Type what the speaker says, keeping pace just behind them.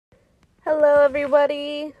Hello,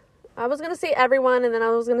 everybody. I was going to say everyone, and then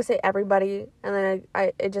I was going to say everybody, and then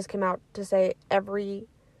it just came out to say every...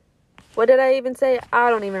 What did I even say? I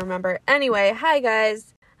don't even remember. Anyway, hi,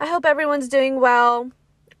 guys. I hope everyone's doing well.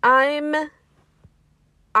 I'm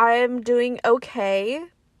doing okay.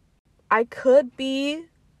 I could be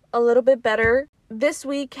a little bit better. This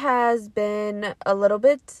week has been a little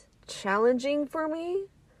bit challenging for me.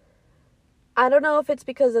 I don't know if it's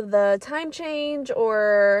because of the time change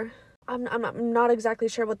or... I'm not exactly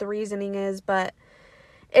sure what the reasoning is, but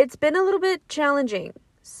it's been a little bit challenging.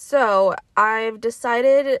 So I've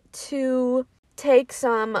decided to take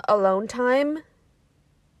some alone time,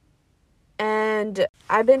 and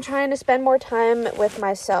I've been trying to spend more time with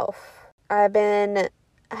myself. I've been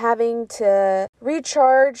having to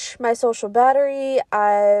recharge my social battery.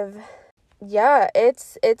 It's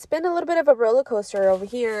been a little bit of a roller coaster over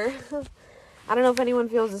here. I don't know if anyone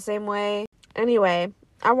feels the same way. Anyway,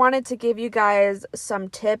 I wanted to give you guys some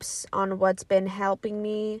tips on what's been helping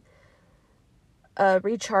me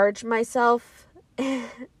recharge myself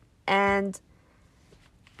and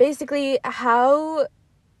basically how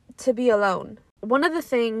to be alone. One of the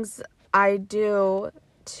things I do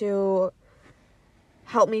to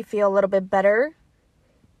help me feel a little bit better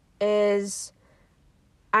is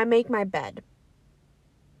I make my bed.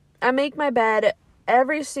 I make my bed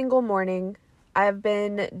every single morning. I've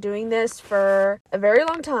been doing this for a very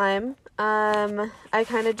long time. I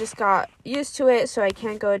kind of just got used to it, so I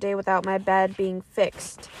can't go a day without my bed being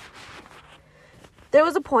fixed. There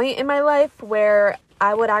was a point in my life where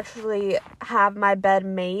I would actually have my bed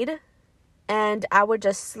made, and I would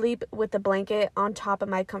just sleep with the blanket on top of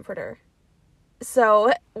my comforter.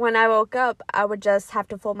 So when I woke up, I would just have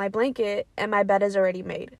to fold my blanket, and my bed is already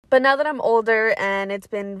made. But now that I'm older and it's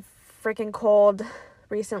been freaking cold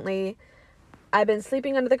recently, I've been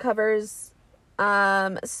sleeping under the covers,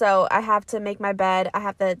 so I have to make my bed. I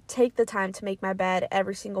have to take the time to make my bed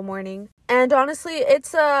every single morning. And honestly,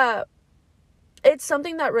 it's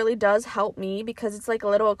something that really does help me because it's like a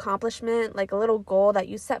little accomplishment, like a little goal that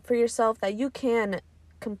you set for yourself that you can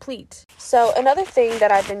complete. So another thing that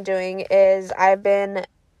I've been doing is I've been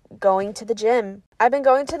going to the gym. I've been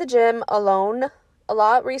going to the gym alone a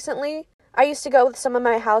lot recently. I used to go with some of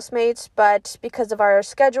my housemates, but because of our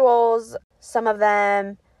schedules, some of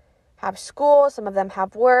them have school, some of them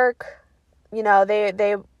have work. You know,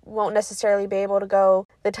 they won't necessarily be able to go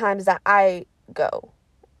the times that I go,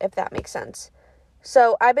 if that makes sense.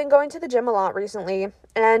 So I've been going to the gym a lot recently,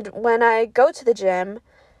 and when I go to the gym,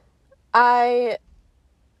 I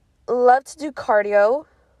love to do cardio,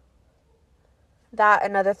 that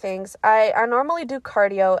and other things. I normally do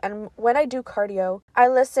cardio, and when I do cardio, I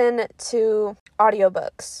listen to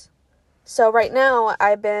audiobooks. So right now,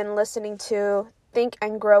 I've been listening to Think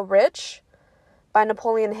and Grow Rich by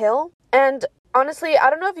Napoleon Hill. And honestly, I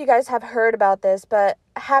don't know if you guys have heard about this, but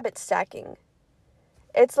habit stacking.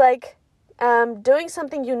 It's like doing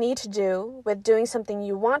something you need to do with doing something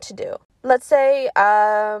you want to do. Let's say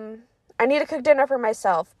I need to cook dinner for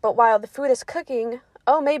myself, but while the food is cooking,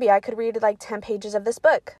 maybe I could read like 10 pages of this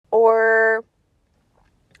book. Or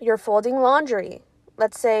you're folding laundry.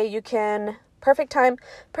 Let's say you can... Perfect time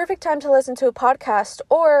to listen to a podcast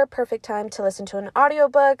or perfect time to listen to an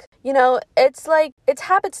audiobook. You know, it's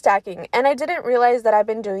habit stacking. And I didn't realize that I've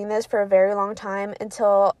been doing this for a very long time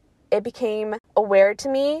until it became aware to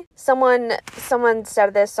me. Someone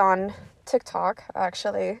said this on TikTok,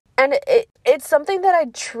 actually. And it's something that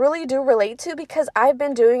I truly do relate to because I've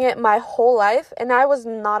been doing it my whole life and I was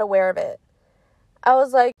not aware of it. I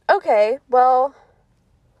was like, okay, well,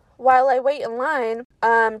 while I wait in line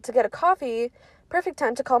to get a coffee, perfect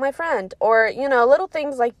time to call my friend, or, you know, little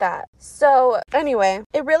things like that. So anyway,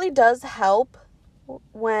 it really does help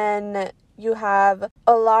when you have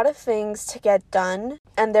a lot of things to get done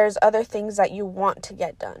and there's other things that you want to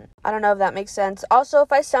get done. I don't know if that makes sense. Also,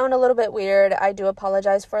 if I sound a little bit weird, I do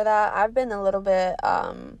apologize for that. I've been a little bit,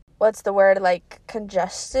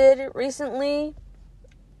 congested recently.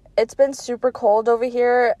 It's been super cold over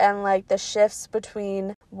here, and like the shifts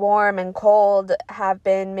between warm and cold have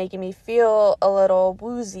been making me feel a little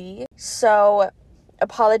woozy. So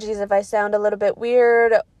apologies if I sound a little bit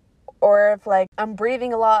weird or if like I'm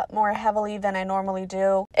breathing a lot more heavily than I normally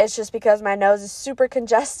do. It's just because my nose is super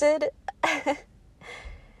congested.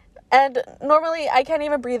 And normally I can't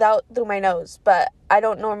even breathe out through my nose, but I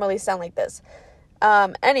don't normally sound like this.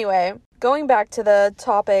 Anyway, going back to the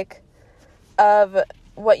topic of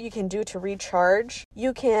what you can do to recharge,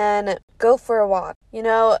 you can go for a walk. You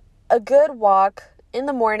know, a good walk in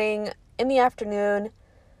the morning, in the afternoon,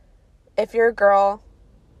 if you're a girl,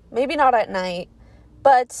 maybe not at night,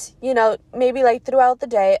 But, maybe like throughout the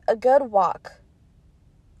day, a good walk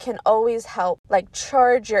can always help like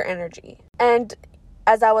charge your energy. And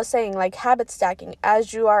as I was saying, like habit stacking,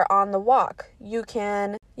 as you are on the walk, you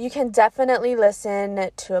can definitely listen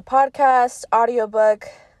to a podcast, audiobook,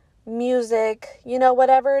 music,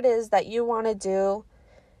 whatever it is that you want to do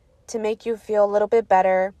to make you feel a little bit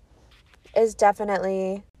better is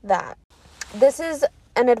definitely that. This is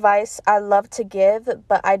an advice I love to give,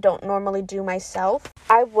 but I don't normally do myself.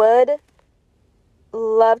 I would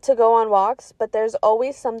love to go on walks, but there's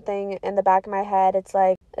always something in the back of my head. It's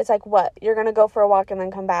like, what? You're going to go for a walk and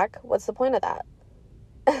then come back? What's the point of that?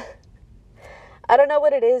 I don't know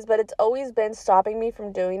what it is, but it's always been stopping me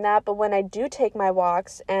from doing that. But when I do take my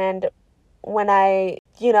walks and when I,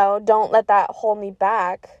 don't let that hold me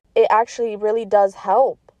back, it actually really does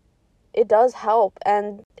help. It does help.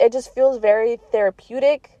 And it just feels very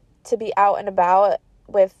therapeutic to be out and about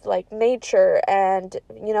with like nature and,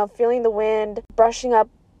 feeling the wind brushing up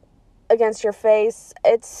against your face.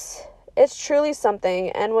 It's truly something.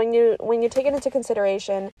 And when you take it into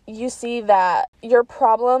consideration, you see that your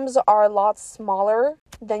problems are a lot smaller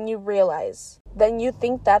than you realize, than you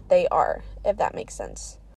think that they are, if that makes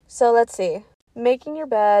sense. So let's see. Making your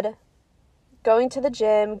bed, going to the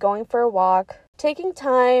gym, going for a walk, taking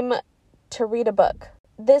time to read a book.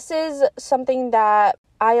 This is something that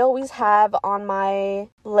I always have on my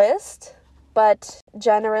list, but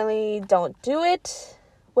generally don't do it,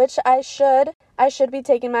 which I should. I should be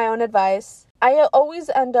taking my own advice. I always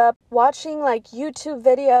end up watching like YouTube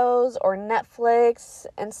videos or Netflix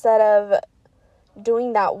instead of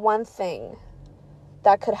doing that one thing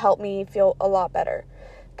that could help me feel a lot better.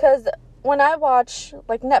 Because when I watch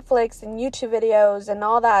like Netflix and YouTube videos and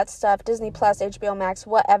all that stuff, Disney Plus, HBO Max,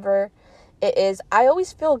 whatever it is, I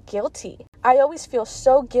always feel guilty. I always feel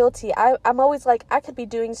so guilty. I'm always like, I could be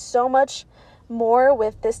doing so much more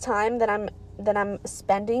with this time that I'm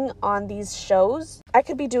spending on these shows. I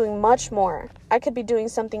could be doing much more. I could be doing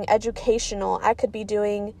something educational. I could be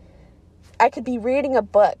reading a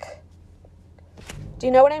book. Do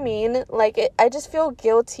you know what I mean? Like, I just feel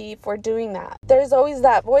guilty for doing that. There's always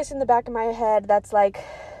that voice in the back of my head that's like,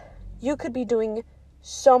 you could be doing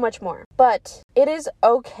so much more. But it is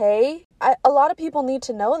okay. A lot of people need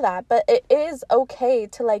to know that, but it is okay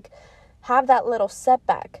to like have that little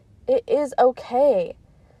setback. It is okay.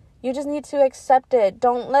 You just need to accept it.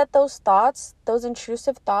 Don't let those thoughts, those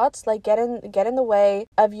intrusive thoughts, like get in the way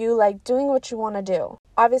of you like doing what you want to do.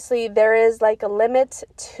 Obviously, there is like a limit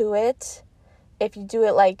to it. If you do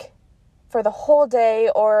it like for the whole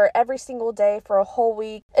day or every single day for a whole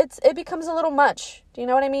week, it becomes a little much. Do you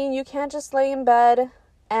know what I mean? You can't just lay in bed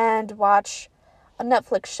and watch a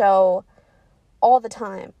Netflix show all the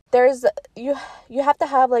time. You have to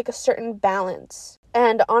have like a certain balance.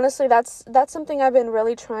 And honestly, that's something I've been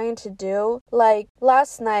really trying to do. Like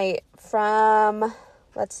last night from,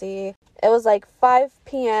 let's see, it was like 5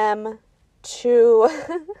 p.m. to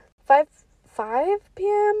 5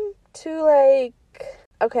 p.m. to like,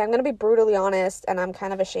 okay, I'm going to be brutally honest and I'm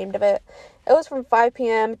kind of ashamed of it. It was from 5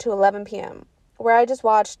 p.m. to 11 p.m. where I just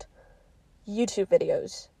watched YouTube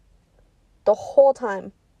videos the whole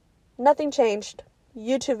time. Nothing changed.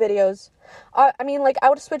 YouTube videos. I mean, like, I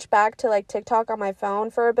would switch back to, like, TikTok on my phone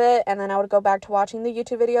for a bit, and then I would go back to watching the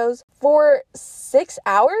YouTube videos for 6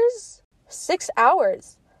 hours? 6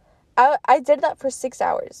 hours. I did that for 6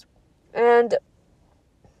 hours. And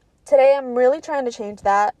today I'm really trying to change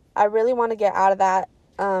that. I really want to get out of that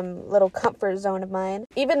little comfort zone of mine.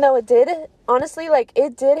 Even though it did, honestly, like,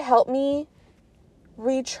 it did help me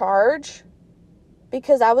recharge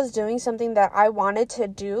because I was doing something that I wanted to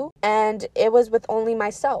do, and it was with only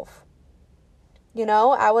myself.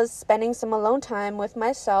 I was spending some alone time with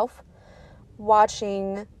myself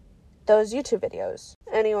watching those YouTube videos.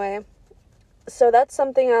 Anyway, so that's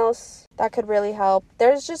something else that could really help.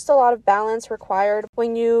 There's just a lot of balance required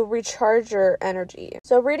when you recharge your energy.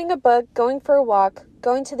 So reading a book, going for a walk,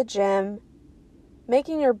 going to the gym,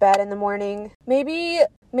 making your bed in the morning, maybe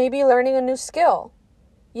learning a new skill.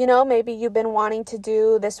 Maybe you've been wanting to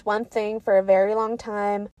do this one thing for a very long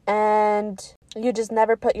time and you just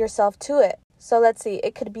never put yourself to it. So let's see,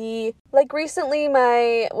 it could be like recently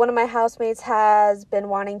one of my housemates has been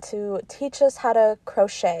wanting to teach us how to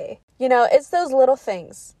crochet. It's those little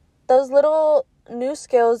things, those little new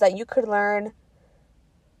skills that you could learn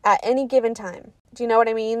at any given time. Do you know what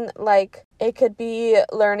I mean? Like, it could be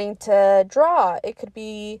learning to draw. It could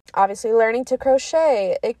be obviously learning to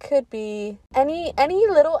crochet. It could be any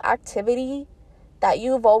little activity that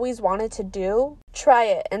you've always wanted to do. Try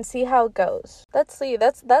it and see how it goes. Let's see.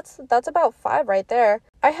 That's about 5 right there.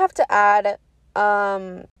 I have to add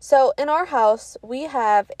So in our house, we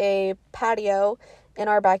have a patio in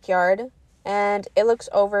our backyard, and it looks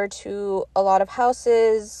over to a lot of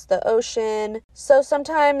houses, the ocean. So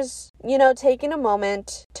sometimes, taking a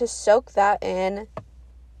moment to soak that in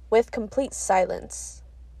with complete silence,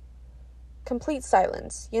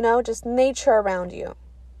 just nature around you.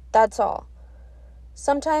 That's all.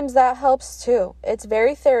 Sometimes that helps too. It's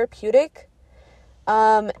very therapeutic.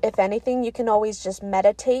 If anything, you can always just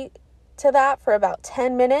meditate to that for about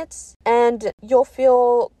 10 minutes and you'll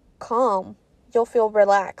feel calm. You'll feel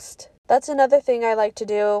relaxed. That's another thing I like to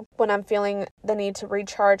do when I'm feeling the need to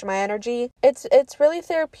recharge my energy. It's really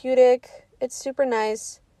therapeutic. It's super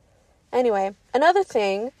nice. Anyway, another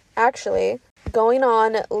thing, actually, going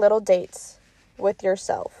on little dates with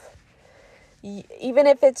yourself. Even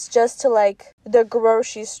if it's just to like the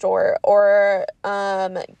grocery store or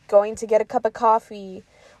going to get a cup of coffee,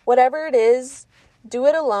 whatever it is, do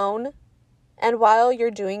it alone. And while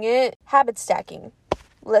you're doing it, habit stacking.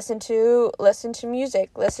 Listen to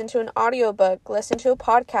music, listen to an audiobook, listen to a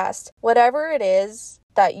podcast. Whatever it is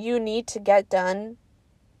that you need to get done,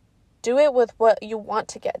 do it with what you want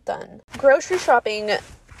to get done. Grocery shopping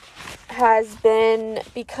has been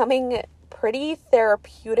becoming pretty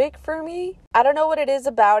therapeutic for me. I don't know what it is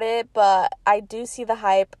about it, but I do see the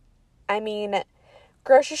hype. I mean,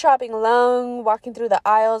 grocery shopping alone, walking through the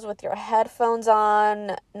aisles with your headphones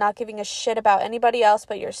on, not giving a shit about anybody else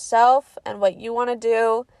but yourself and what you want to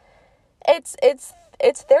do. It's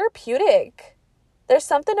therapeutic. There's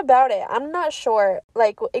something about it. I'm not sure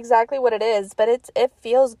like exactly what it is, but it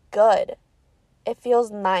feels good. It feels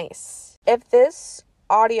nice. If this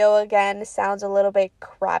audio again sounds a little bit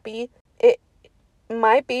crappy, it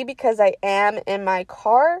might be because I am in my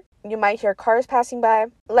car. You might hear cars passing by.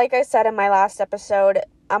 Like I said in my last episode,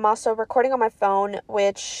 I'm also recording on my phone,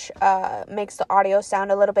 which makes the audio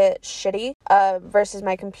sound a little bit shitty versus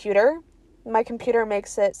my computer. My computer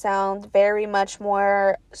makes it sound very much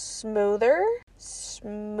more smoother.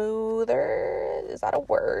 Smoother? Is that a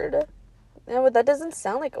word? No, that doesn't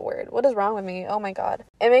sound like a word. What is wrong with me? Oh my god.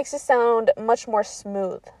 It makes it sound much more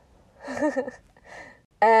smooth.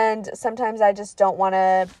 And sometimes I just don't want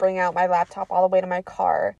to bring out my laptop all the way to my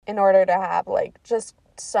car in order to have, like, just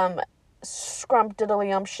some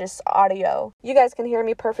scrumptiddlyumptious audio. You guys can hear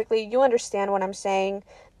me perfectly. You understand what I'm saying.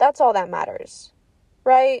 That's all that matters,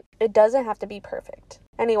 right? It doesn't have to be perfect.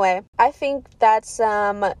 Anyway, I think that's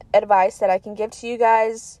some advice that I can give to you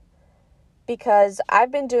guys because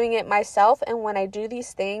I've been doing it myself, and when I do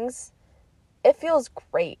these things, it feels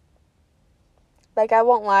great. Like, I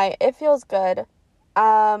won't lie, it feels good.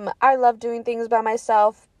 I love doing things by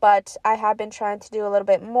myself, but I have been trying to do a little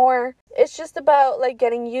bit more. It's just about like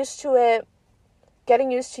getting used to it, getting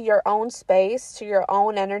used to your own space, to your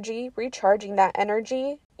own energy, recharging that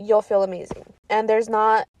energy. You'll feel amazing. And there's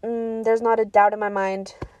not a doubt in my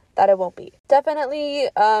mind that it won't be. Definitely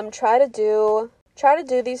try to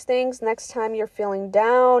do these things next time you're feeling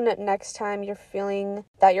down, next time you're feeling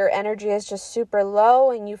that your energy is just super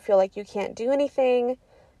low and you feel like you can't do anything.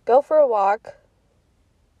 Go for a walk.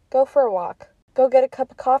 Go get a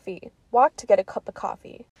cup of coffee. Walk to get a cup of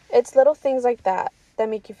coffee. It's little things like that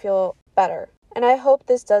make you feel better. And I hope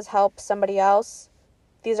this does help somebody else.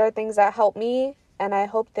 These are things that help me, and I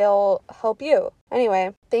hope they'll help you.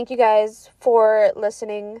 Anyway, thank you guys for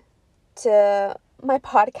listening to my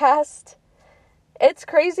podcast. It's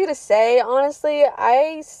crazy to say, honestly.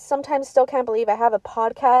 I sometimes still can't believe I have a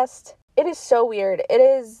podcast. It is so weird. It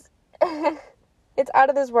is... It's out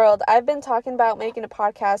of this world. I've been talking about making a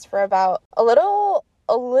podcast for about a little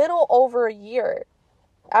over a year.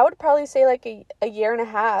 I would probably say like a year and a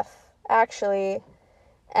half, actually.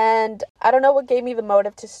 And I don't know what gave me the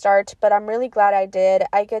motive to start, but I'm really glad I did.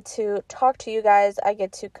 I get to talk to you guys. I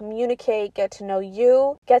get to communicate, get to know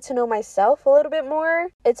you, get to know myself a little bit more.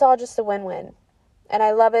 It's all just a win-win. And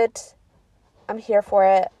I love it. I'm here for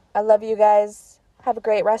it. I love you guys. Have a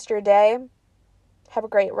great rest of your day. Have a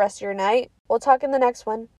great rest of your night. We'll talk in the next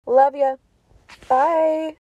one. Love ya. Bye.